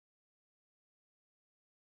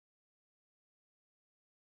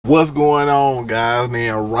What's going on, guys,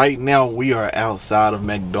 man? Right now we are outside of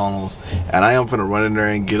McDonald's and I am finna run in there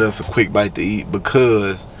and get us a quick bite to eat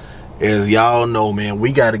because, as y'all know, man,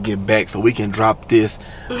 we got to get back so we can drop this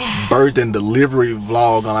birth and delivery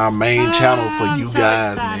vlog on our main channel for you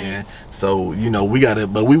guys, man. So, you know, we gotta,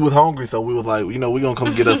 but we was hungry, so we was like, you know, we gonna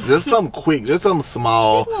come get us just something quick, just something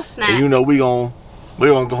small, and you know, we're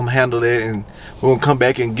gonna go handle that, and we're gonna come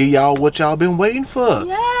back and give y'all what y'all been waiting for.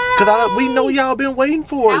 Yeah. Cause we know y'all been waiting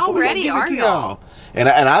for it. How so ready are y'all? And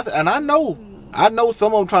I know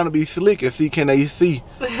some of them trying to be slick and see can they see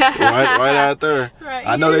right out there. Right.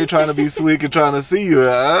 I know they trying to be slick and trying to see you.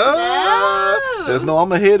 Just know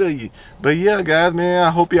I'm ahead of you. But yeah, guys, man,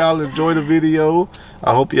 I hope y'all enjoy the video.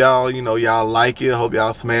 I hope y'all, you know, y'all like it. I hope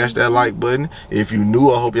y'all smash that like button. If you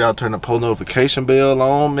new, I hope y'all turn the post notification bell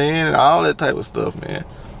on, man, and all that type of stuff, man.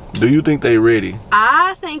 Do you think they ready?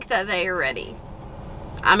 I think that they are ready.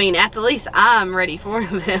 I mean, at the least, I'm ready for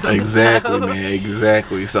them. Exactly, so. man,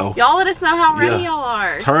 exactly. So y'all let us know how ready y'all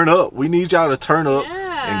are. Turn up. We need y'all to turn up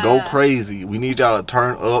and go crazy. We need y'all to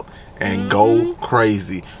turn up and go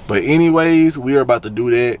crazy. But anyways, we are about to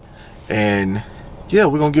do that. And yeah,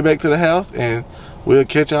 we're going to get back to the house and we'll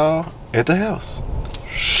catch y'all at the house.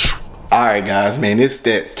 Alright, guys, man, it's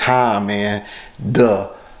that time, man.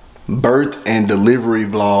 The birth and delivery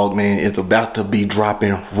vlog, man, is about to be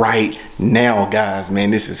dropping right now, guys.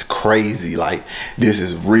 Man, this is crazy. Like, this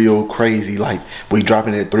is real crazy. Like, we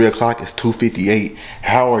dropping at 3 o'clock. It's 2:58.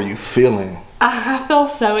 How are you feeling? I feel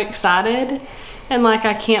so excited, and like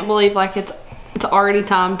I can't believe like it's already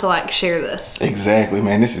time to like share this. Exactly,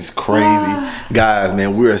 man. This is crazy. Guys,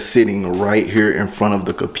 man, we're sitting right here in front of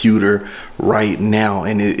the computer right now,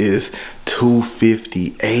 and it is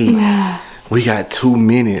 2:58. We got 2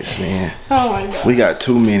 minutes, man. Oh my god. We got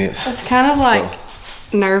 2 minutes. It's kind of like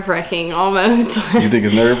nerve-wracking almost. You think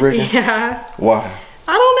it's nerve-wracking? Yeah. Why?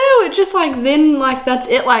 I don't know. It's just like then like that's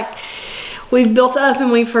it. Like we've built up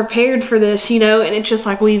and we've prepared for this, you know, and it's just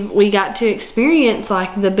like we got to experience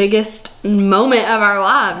like the biggest moment of our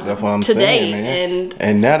lives. That's what I'm today, saying, man.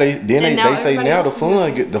 And now they say now the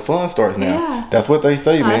fun starts now. Yeah. That's what they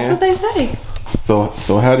say, man. That's what they say.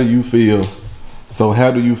 So how do you feel? So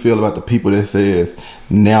how do you feel about the people that says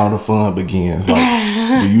now the fun begins?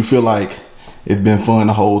 Like, do you feel like it's been fun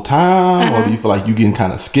the whole time, or do you feel like you getting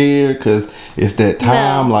kind of scared because it's that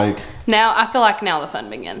time? No. Like now, I feel like now the fun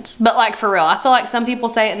begins. But like for real, I feel like some people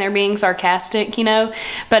say it and they're being sarcastic, you know.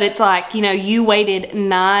 But it's like, you know, you waited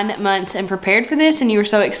 9 months and prepared for this, and you were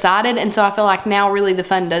so excited, and so I feel like now really the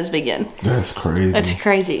fun does begin. That's crazy. That's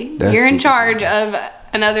crazy. You're in charge of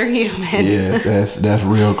another human. Yeah, that's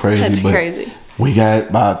real crazy. That's crazy. We got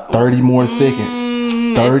about 30 more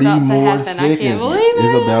seconds. 30 more seconds. I can't believe it.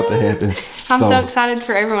 It's about to happen. I'm so excited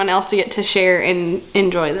for everyone else to get to share and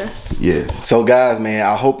enjoy this. Yes. So guys, man,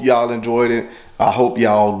 I hope y'all enjoyed it. I hope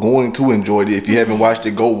y'all going to enjoy it. If you haven't watched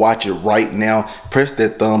it, go watch it right now. Press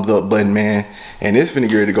that thumbs up button, man. And it's finna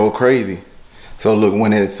get ready to go crazy. So look,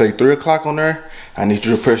 when it say 3 o'clock on there, I need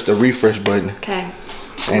you to press the refresh button. Okay.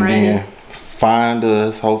 And then find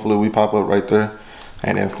us. Hopefully we pop up right there.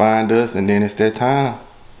 And then find us, and then it's that time.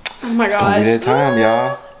 Oh my god. It's gonna be that time,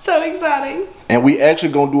 y'all. So exciting. And we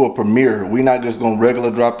actually gonna do a premiere. We're not just gonna regular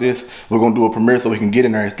drop this. We're gonna do a premiere so we can get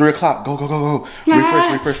in there. It's 3 o'clock. Go, go, go, go.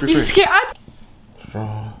 Refresh. You scared?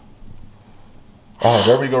 Strong. Oh,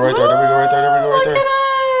 there we go right there. There we go right there. There we go right there. Look at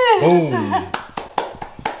us. Boom.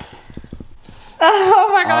 Oh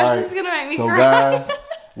my gosh, right. This is gonna make me cry. So guys,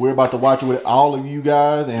 we're about to watch it with all of you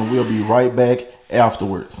guys, and we'll be right back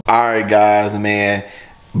afterwards. All right, guys, man.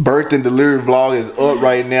 Birth and delivery vlog is up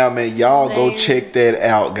right now, man. Y'all go check that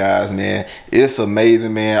out, guys, man. It's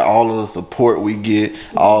amazing, man. All of the support we get,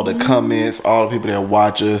 all the comments, all the people that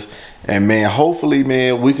watch us, and man, hopefully,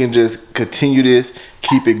 man, we can just continue this,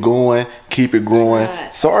 keep it going, keep it growing.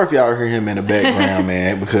 Sorry if y'all hear him in the background,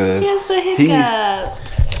 man, because he has the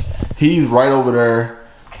hiccups. He's right over there.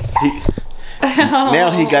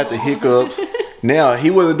 Now he got the hiccups. Now, he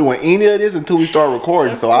wasn't doing any of this until we started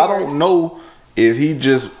recording, so I don't know if he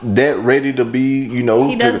just that ready to be, you know,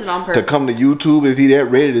 he does it on purpose. To come to YouTube. Is he that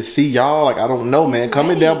ready to see y'all? Like, I don't know, man.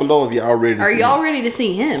 Comment down below if y'all ready to Are y'all ready to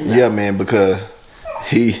see him? Yeah, man, because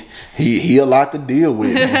he a lot to deal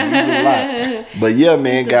with, man. He's a lot. But yeah,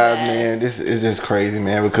 man, guys, man, this is just crazy,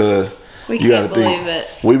 man, because we can't believe it.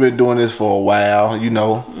 We've been doing this for a while, you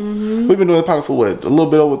know. We've been doing it probably for what, a little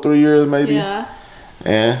bit over 3 years, maybe. Yeah.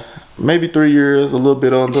 And maybe 3 years, a little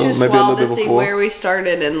bit under, maybe a little bit before. It's just wild to see where we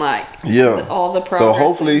started and like all the progress so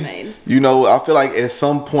hopefully, we've made. You know, I feel like at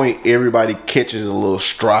some point everybody catches a little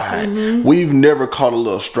stride. We've never caught a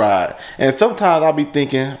little stride, and sometimes I'll be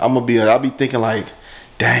thinking, I'll be thinking like,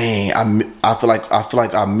 dang, I feel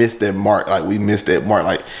like I missed that mark. Like we missed that mark.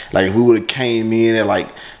 Like if we would have came in at like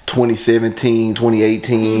 2017,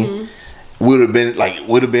 2018, would have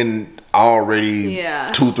been already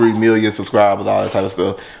 2-3 million subscribers, all that type of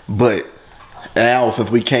stuff. But now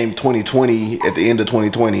since we came 2020, at the end of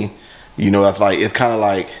 2020, you know, it's kind of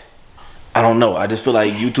like, I don't know. I just feel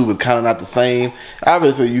like YouTube is kind of not the same.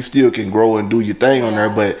 Obviously, you still can grow and do your thing on there,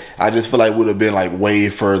 but I just feel like it would have been like way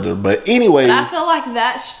further. But anyways, I feel like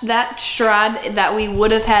that stride that we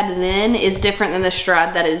would have had then is different than the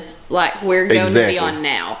stride that is like we're going to be on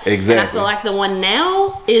now. Exactly. And I feel like the one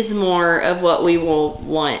now is more of what we will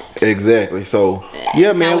want. Exactly. So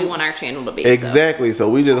yeah, man, how we want our channel to be. Exactly. So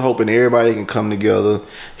we just hoping everybody can come together.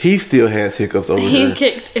 He still has hiccups over here. He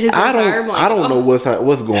kicked his entire blanket I don't know what's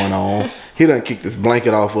going on. He done kicked this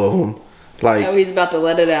blanket off of him. Like, oh, he's about to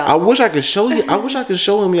let it out. I wish I could show you. I wish I could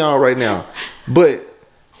show him y'all right now. But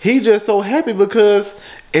he just so happy because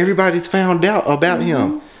everybody's found out about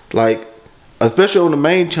him. Like, especially on the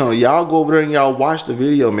main channel. Y'all go over there and y'all watch the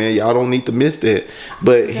video, man. Y'all don't need to miss that.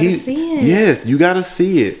 But yes, you gotta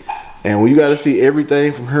see it. And you gotta see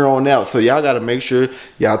everything from here on out. So y'all gotta make sure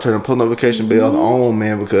y'all turn the post notification bells on,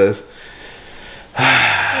 man, because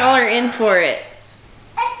y'all are in for it.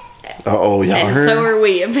 Uh-oh, y'all heard? And so are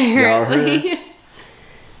we, apparently.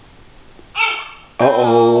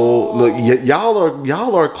 Uh-oh. Look,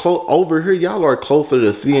 y'all are close over here. Y'all are closer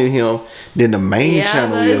to seeing him than the main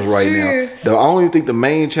channel is right now. I don't even think the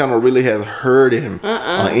main channel really has heard him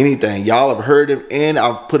on anything. Y'all have heard him, and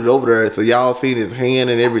I've put it over there, so y'all seen his hand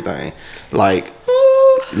and everything. Like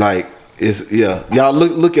it's Y'all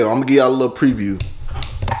look at him. I'm gonna give y'all a little preview.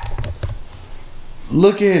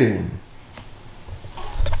 Look at him.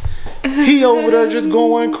 He over there just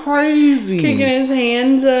going crazy, kicking his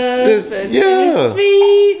hands up, and his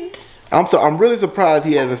feet. I'm really surprised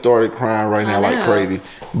he hasn't started crying right now like crazy.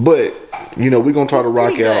 But you know, we're gonna try to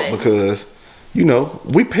rock out because you know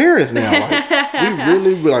we parents now.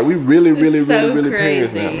 We really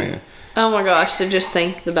parents now, man. Oh my gosh! So just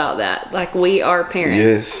think about that. Like we are parents.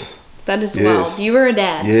 Yes. That is wild. You were a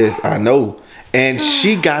dad. Yes, I know. And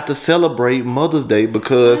she got to celebrate Mother's Day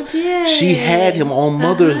because she had him on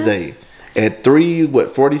Mother's Day at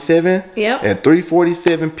 3:47. Yep. At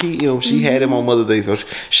 3:47 p.m. she had him on Mother's Day, so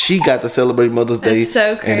she got to celebrate Mother's Day. That's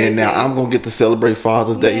so crazy. And then now I'm gonna get to celebrate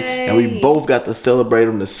Father's Day, and we both got to celebrate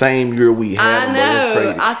them the same year we had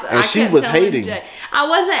them. I know. And she was hating. I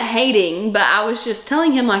wasn't hating, but I was just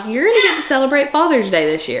telling him like, you're gonna get to celebrate Father's Day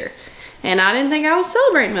this year, and I didn't think I was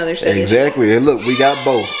celebrating Mother's Day. Exactly. And look, we got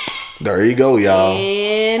both. There you go, y'all.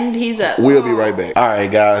 And he's up. We'll be right back. All right,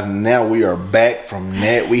 guys. Now we are back from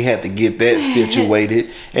that. We had to get that situated,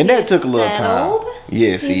 and that took a little time.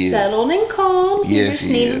 Yes, he is. Settled and calm. He just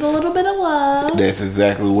needed a little bit of love. That's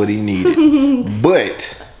exactly what he needed.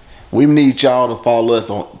 But we need y'all to follow us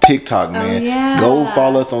on TikTok, man. Oh, yeah. Go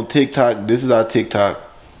follow us on TikTok. This is our TikTok.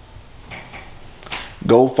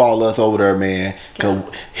 Go follow us over there, man.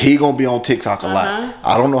 Because he going to be on TikTok a lot.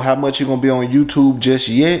 I don't know how much he going to be on YouTube just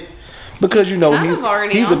yet. Because you know he's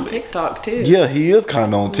already on TikTok too. Yeah, he is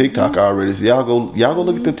kind of on TikTok already. So y'all go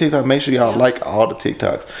look at the TikTok. Make sure y'all like all the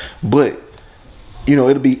TikToks. But you know,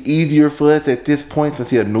 it'll be easier for us at this point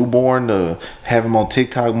since he's a newborn to have him on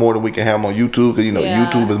TikTok more than we can have him on YouTube. Because you know,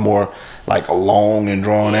 YouTube is more like long and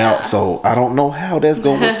drawn out. So I don't know how that's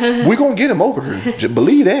going. We're gonna get him over here. Just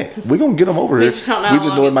believe that. We're gonna get him over here. We just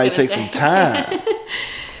know it might take some time.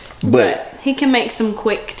 But he can make some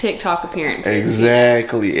quick TikTok appearances.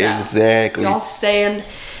 Exactly. Y'all stand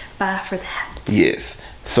by for that. Yes.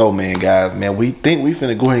 So, man, guys, man, we think we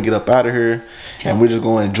finna go ahead and get up out of here. And we're just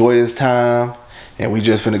going to enjoy this time. And we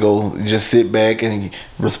just finna go just sit back and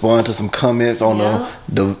respond to some comments on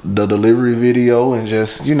the delivery video. And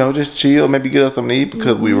just, you know, just chill. Maybe get us something to eat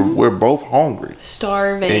because we're both hungry.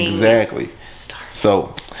 Starving. Exactly.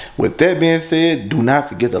 So, with that being said, do not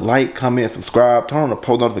forget to like, comment, subscribe, turn on the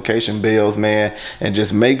post notification bells, man, and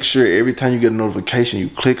just make sure every time you get a notification, you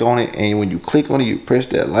click on it, and when you click on it, you press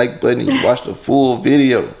that like button and you watch the full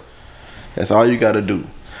video. That's all you got to do.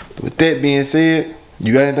 But with that being said,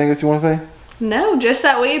 you got anything else you want to say? No, just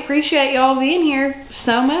that we appreciate y'all being here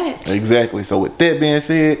so much. Exactly. So with that being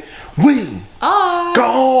said, we are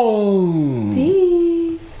gone. Peace.